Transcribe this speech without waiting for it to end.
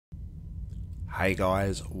Hey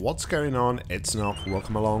guys, what's going on? It's Nosh.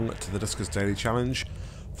 Welcome along to the Duskers Daily Challenge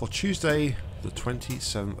for Tuesday, the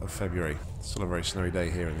 27th of February. Still a very snowy day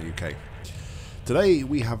here in the UK. Today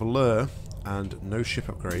we have a lure and no ship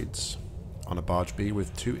upgrades on a barge B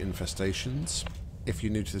with 2 infestations. If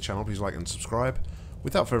you're new to the channel, please like and subscribe.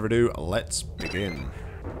 Without further ado, let's begin.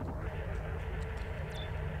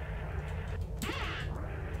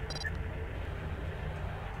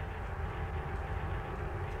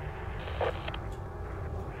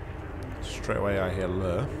 Straight away I hear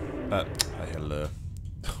lure. I hear lure.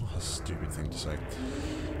 What a stupid thing to say.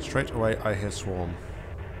 Straight away I hear swarm.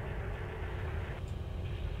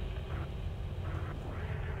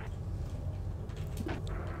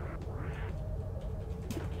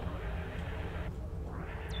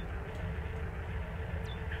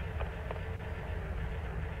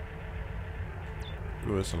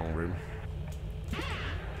 Ooh, it's a long room.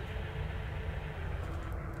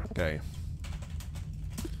 Okay.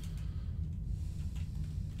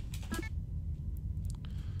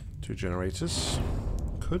 Two generators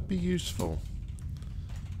could be useful.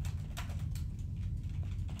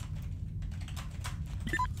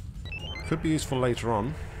 Could be useful later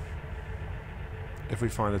on if we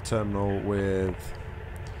find a terminal with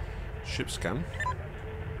ship scan.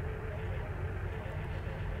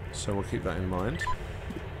 So we'll keep that in mind.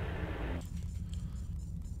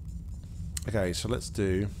 Okay, so let's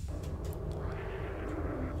do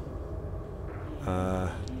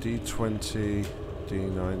D20,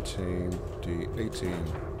 D19, D18.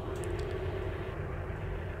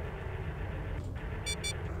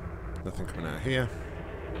 Nothing coming out here.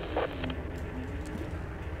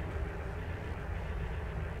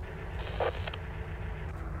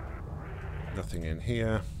 Nothing in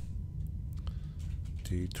here.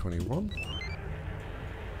 D21.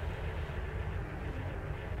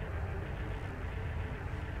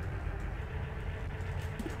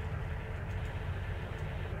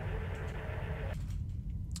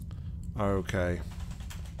 Okay.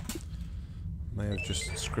 May have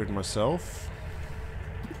just screwed myself.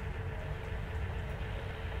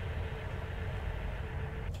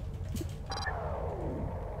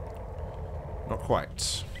 Not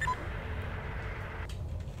quite.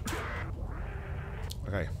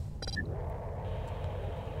 Okay.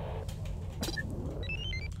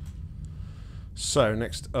 So,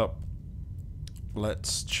 next up,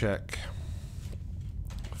 let's check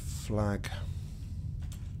flag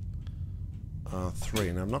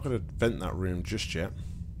R3. Now, I'm not going to vent that room just yet.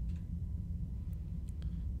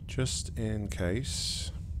 Just in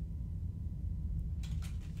case.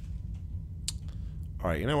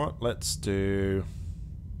 Alright, you know what? Let's do...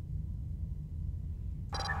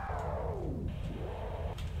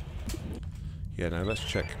 Yeah, no, let's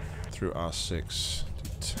check through R6.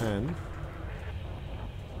 D10.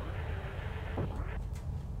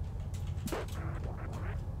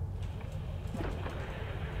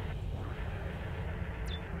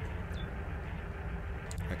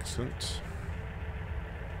 Excellent.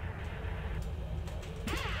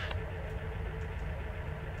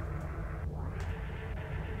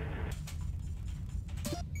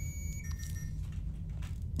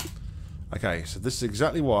 Okay, so this is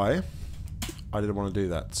exactly why I didn't want to do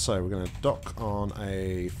that. So we're going to dock on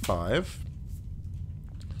a 5.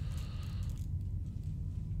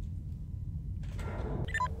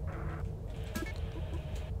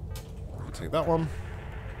 We'll take that one.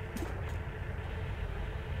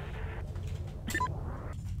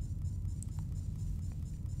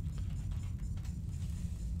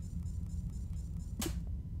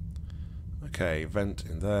 Okay, vent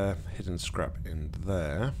in there, hidden scrap in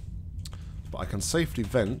there. But I can safely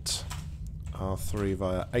vent R3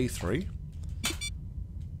 via A3.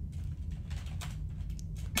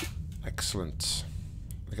 Excellent.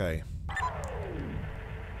 Okay.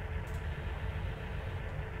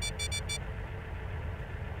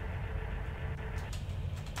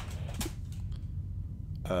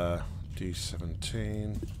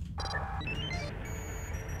 D17.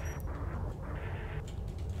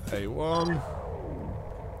 A1.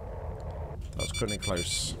 That's getting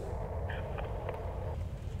close.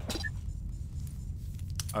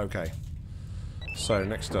 Okay. So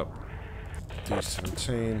next up,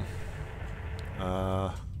 D17,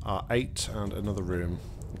 R8, and another room.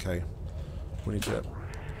 Okay. We need to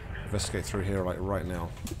investigate through here like right now.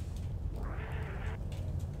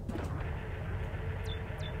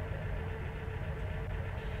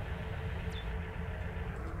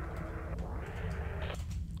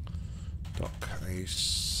 Dock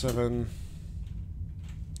A7.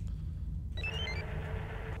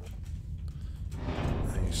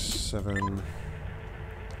 A7.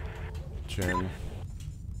 Gen.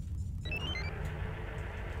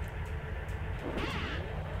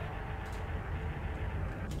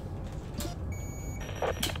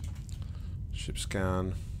 Ship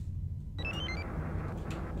scan.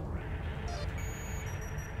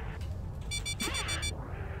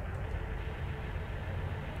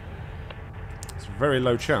 It's a very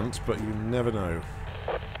low chance, but you never know.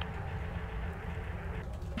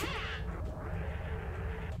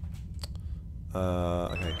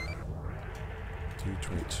 Okay.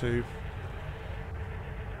 D22.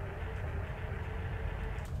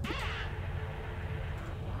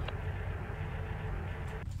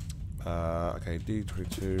 Okay,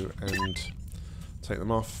 D22 and take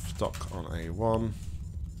them off. Dock on A1.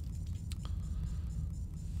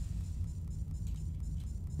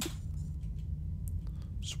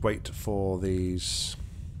 Just wait for these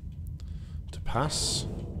to pass.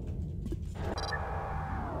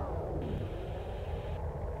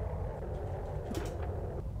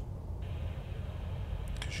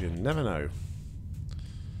 Because you never know.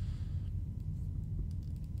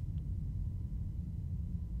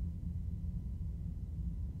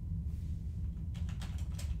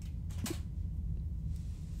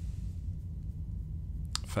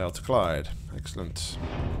 Failed to collide. Excellent.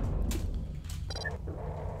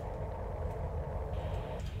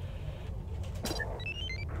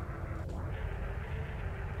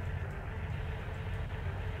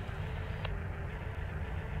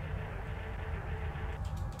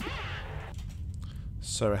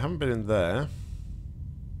 So I haven't been in there.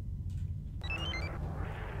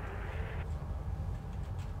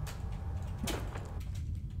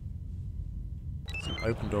 There's an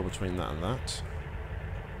open door between that and that.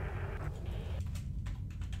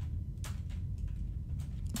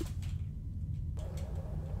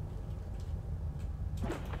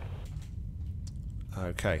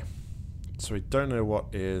 Okay, so we don't know what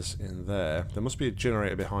is in there. There must be a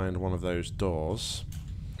generator behind one of those doors.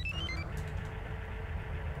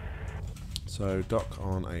 So dock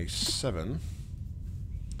on A7.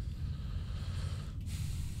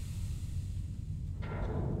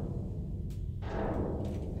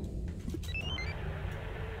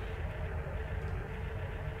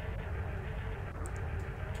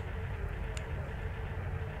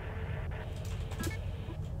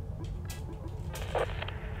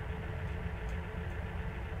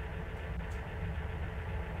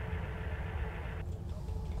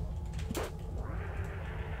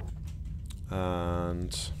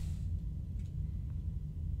 And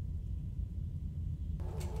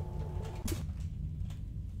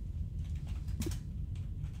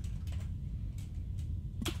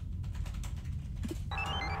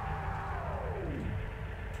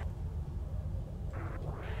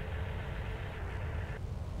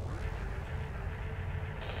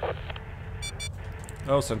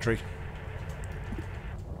oh, sentry.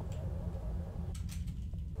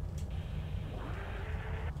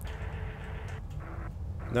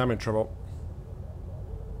 Now I'm in trouble.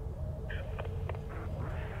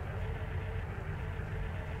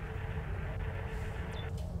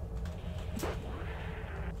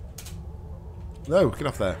 No, get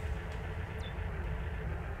off there.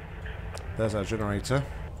 There's our generator.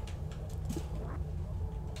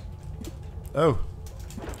 Oh.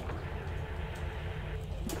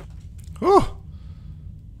 Oh!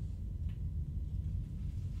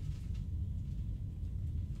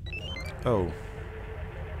 Oh.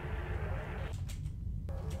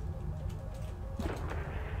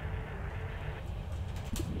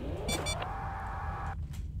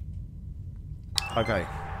 Okay.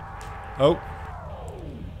 Oh.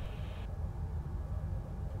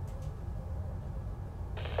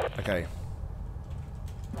 Okay.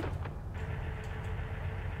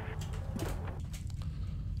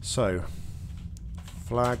 So,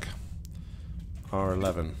 flag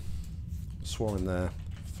R11. Swarm in there.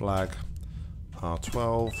 Flag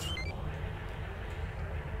R12.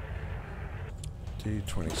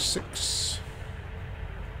 D26.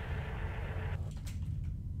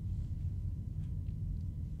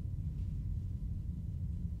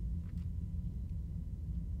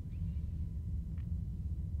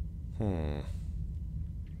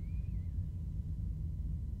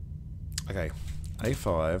 Okay,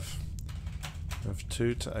 A5.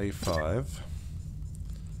 F2 to A5.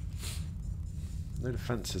 No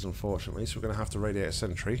defences, unfortunately, so we're going to have to radiate a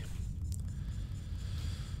sentry.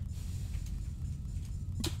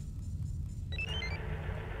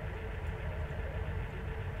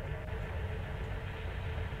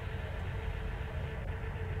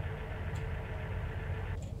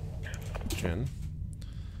 Gen.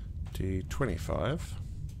 D25.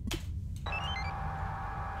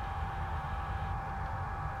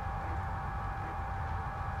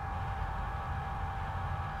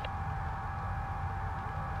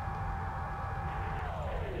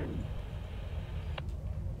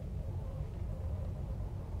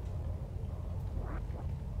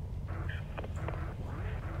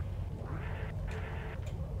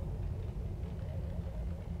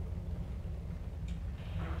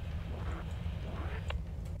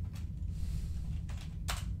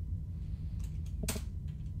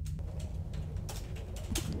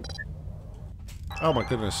 Oh my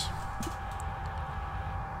goodness.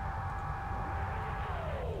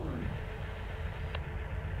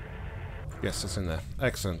 Yes, it's in there.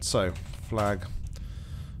 Excellent. So, flag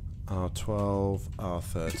R12,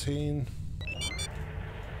 R13.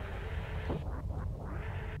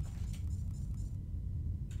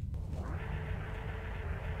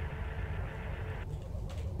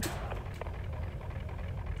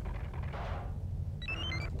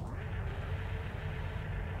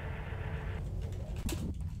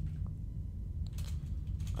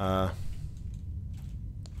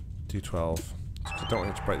 D12. I don't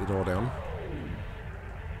want you to break the door down.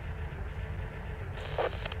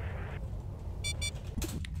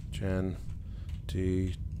 Gen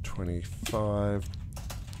D25.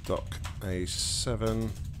 Dock A7.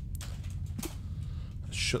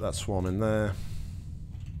 Let's shut that swarm in there.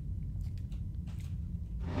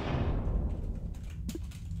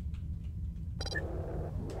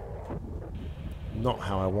 Not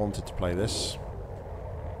how I wanted to play this.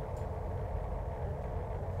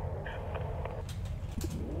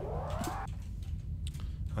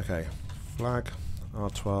 Okay, flag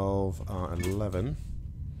R12, R11.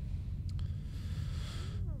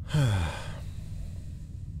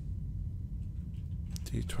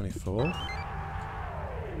 D24.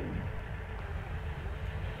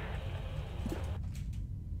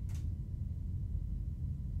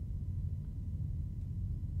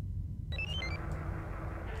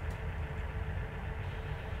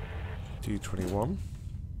 D21.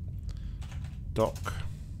 Dock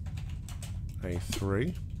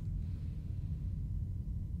A3.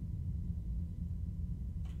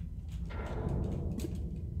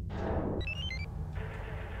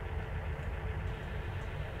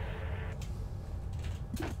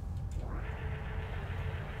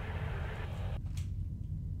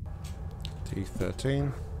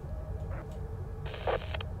 D13.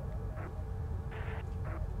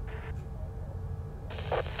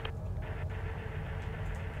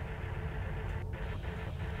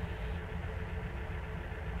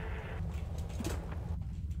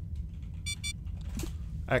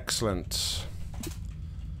 Excellent.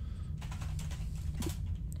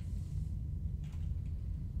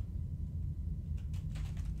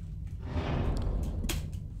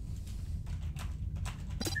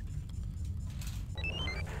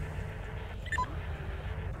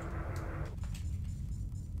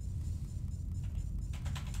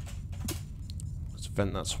 Let's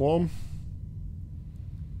vent that swarm.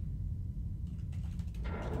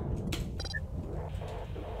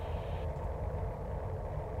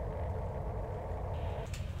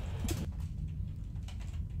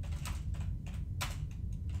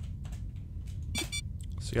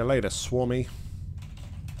 See you later, swarmy.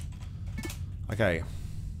 Okay.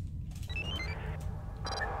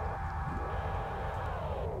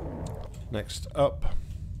 Next up.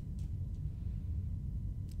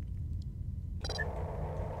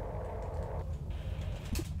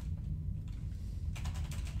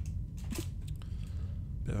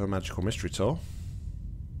 Bit of a magical mystery tour.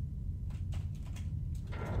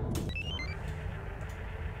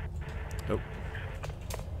 Oh.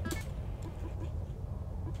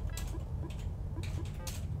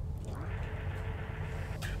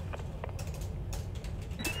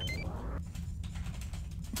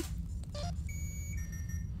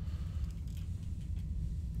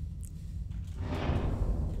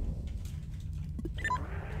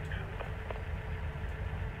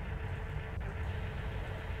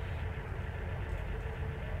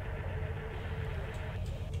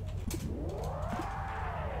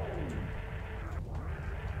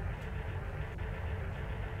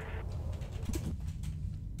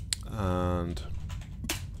 And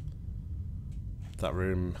that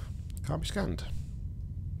room can't be scanned.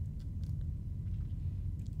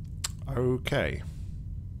 Okay.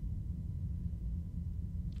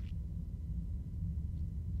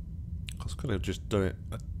 I could have just done it.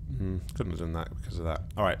 Couldn't have done that because of that.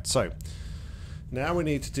 Alright, so now we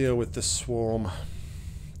need to deal with the swarm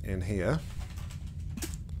in here.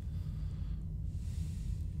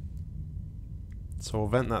 So we'll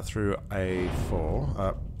vent that through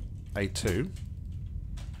A4, A2.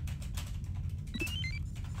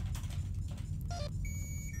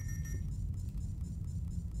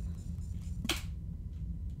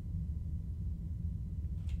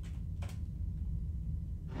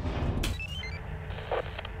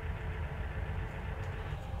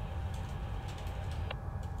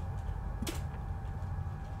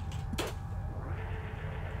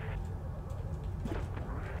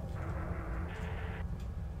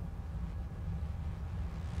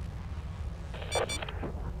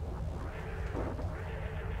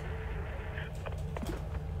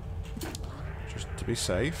 to be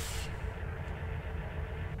safe.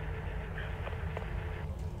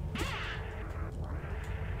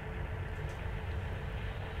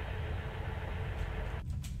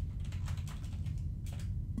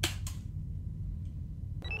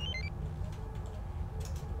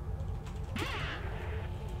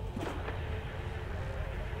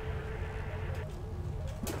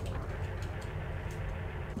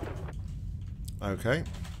 Okay.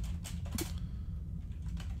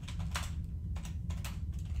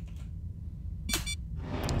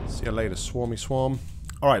 See you later, swarmy swarm.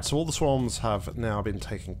 Alright, so all the swarms have now been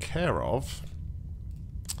taken care of.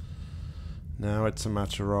 Now it's a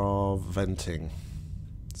matter of venting.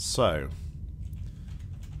 So,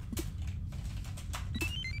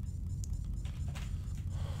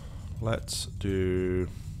 let's do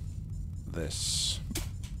this.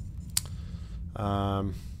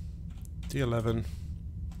 D11,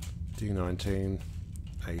 D19,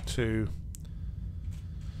 A2,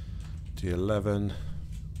 D11,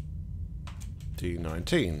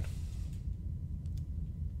 D19.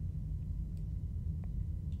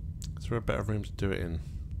 Is there a better room to do it in?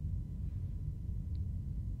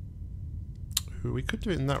 Ooh, we could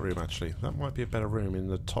do it in that room actually. That might be a better room in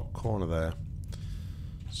the top corner there.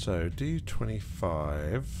 So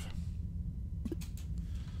D25,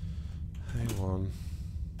 A1,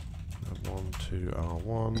 L1 to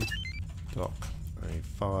R1, dock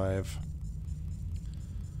A5.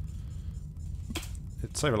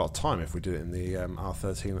 It'd save a lot of time if we did it in the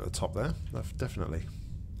R13 at the top there. Definitely.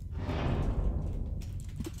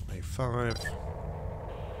 A5.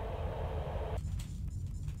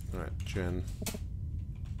 Right, generator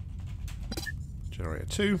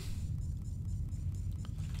 2.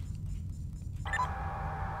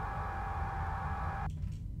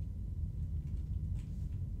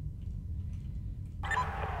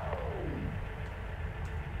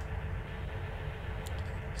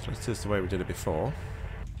 So this is the way we did it before.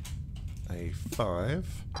 A5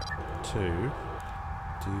 to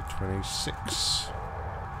D26.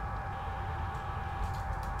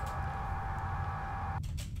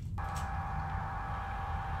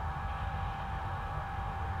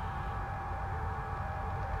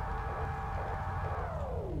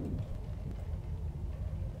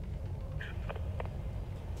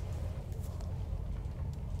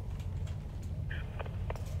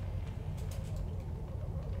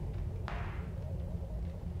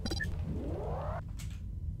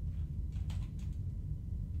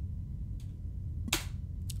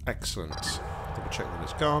 Excellent. Double check that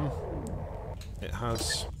it's gone. It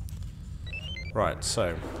has. Right,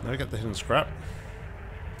 so now we get the hidden scrap.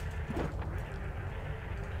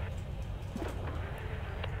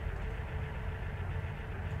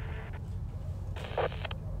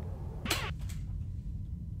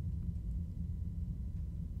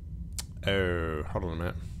 Oh, hold on a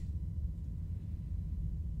minute.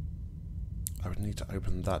 I would need to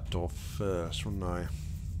open that door first, wouldn't I?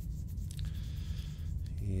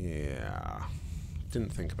 Yeah,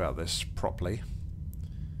 didn't think about this properly.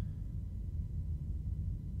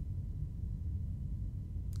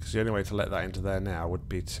 Because the only way to let that into there now would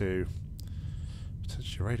be to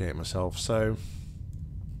potentially radiate myself. So,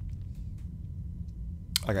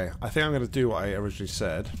 okay, I think I'm going to do what I originally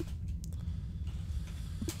said.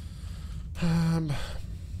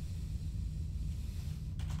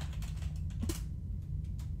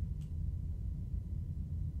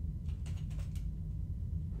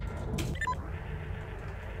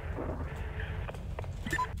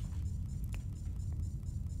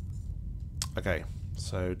 Okay,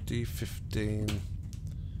 so D15.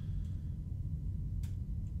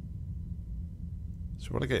 So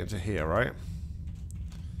we want to get into here, right?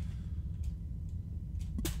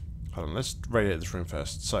 Hold on, let's radiate this room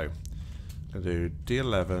first. So, I'm going to do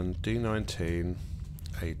D11, D19,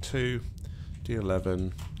 A2,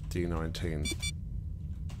 D11, D19.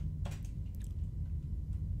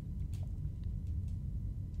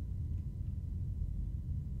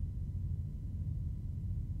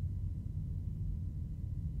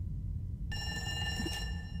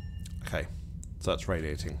 Okay, so that's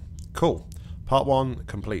radiating. Cool. Part 1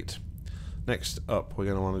 complete. Next up, we're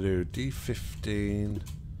going to want to do D15,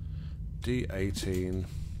 D18,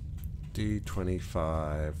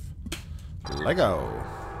 D25, Lego.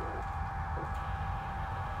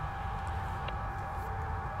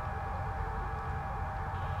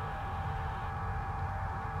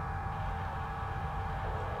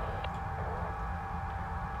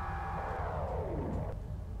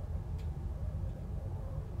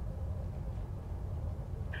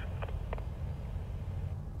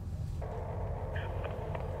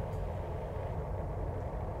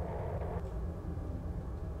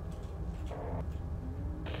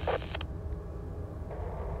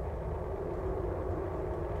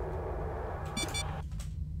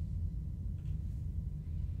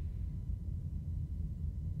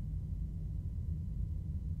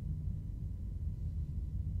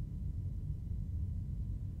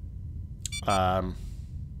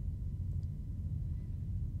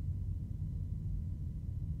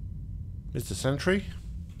 Mr. Sentry?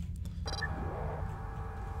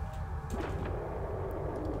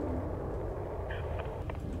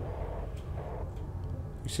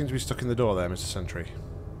 You seem to be stuck in the door there, Mr. Sentry.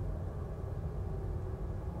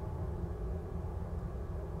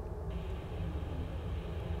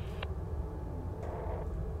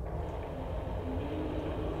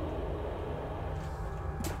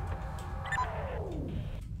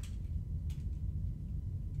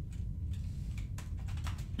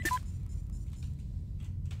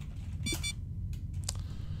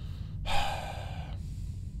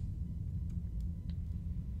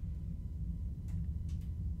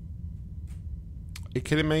 Are you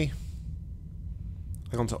kidding me?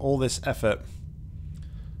 I've gone to all this effort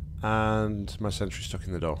and my sentry's stuck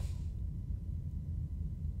in the door.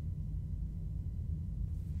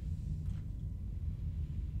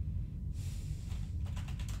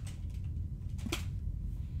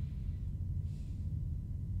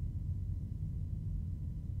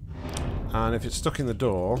 And if it's stuck in the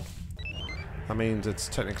door, that means it's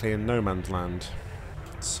technically in no man's land.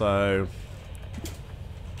 So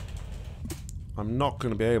I'm not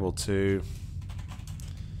going to be able to...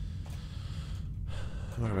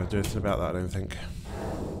 I'm not going to do anything about that, I don't think.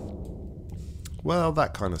 Well,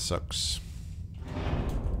 that kind of sucks.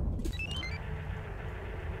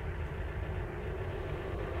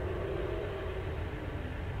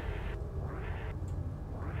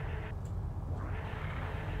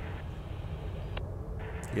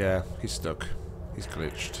 Yeah, he's stuck. He's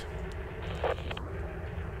glitched.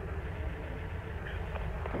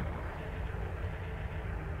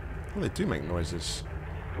 Well, they do make noises.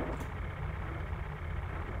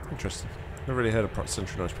 Interesting. Never really heard a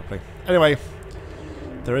sentry noise properly. Anyway,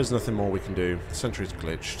 there is nothing more we can do. The sentry's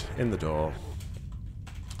glitched in the door.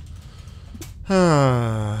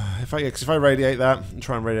 If I radiate that and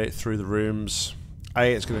try and radiate through the rooms,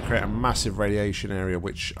 A, it's going to create a massive radiation area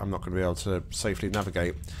which I'm not going to be able to safely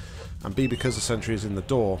navigate. And B, because the sentry is in the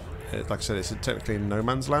door, like I said, it's technically in no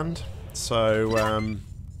man's land. So,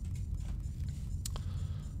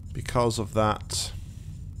 because of that,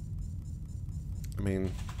 I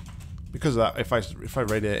mean, because of that, if I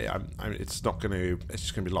radiate it, it's not going to, it's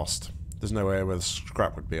just going to be lost. There's nowhere where the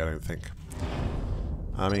scrap would be, I don't think.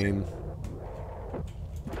 I mean,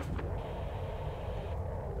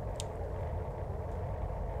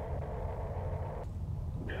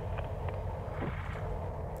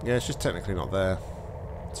 yeah, it's just technically not there.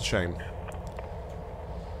 It's a shame.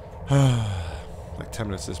 Like 10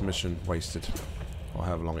 minutes of this mission wasted. Or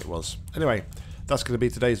however long it was. Anyway, that's going to be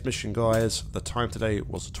today's mission, guys. The time today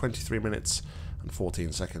was 23 minutes and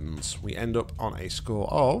 14 seconds. We end up on a score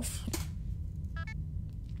of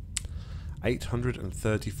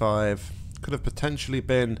 835. Could have potentially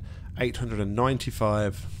been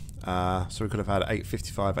 895. So we could have had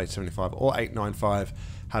 855, 875 or 895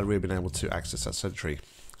 had we been able to access that sentry.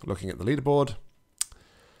 Looking at the leaderboard,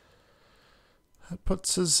 that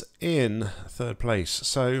puts us in third place.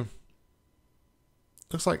 So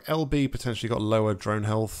looks like LB potentially got lower drone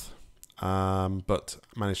health, but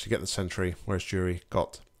managed to get the sentry, whereas Jury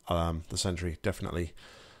got the sentry definitely,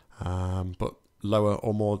 but lower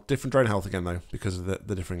or more different drone health again though, because of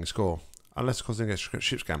the differing score. Unless of course they get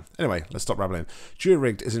ship scam. Anyway, let's stop rambling. Jury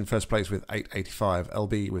Rigged is in first place with 885,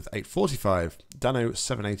 LB with 845, Dano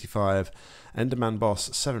 785, Enderman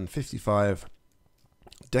Boss 755,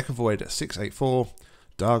 Decavoid 684,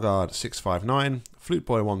 Dargard 659, Flute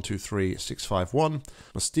Boy 123 651,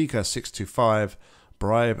 Mustika 625,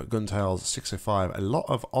 Bribe Guntails 605. A lot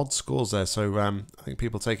of odd scores there, so I think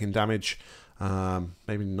people taking damage,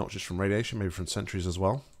 maybe not just from radiation, maybe from sentries as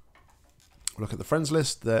well. Look at the friends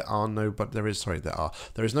list. There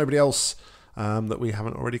is nobody else that we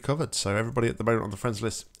haven't already covered. So everybody at the moment on the friends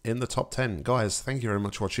list in the top 10. Guys, thank you very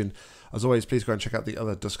much for watching. As always, please go and check out the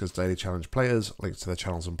other Duskers Daily Challenge players. Links to their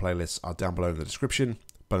channels and playlists are down below in the description.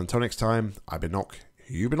 But until next time, I've been Nock,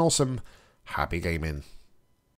 you've been awesome. Happy gaming.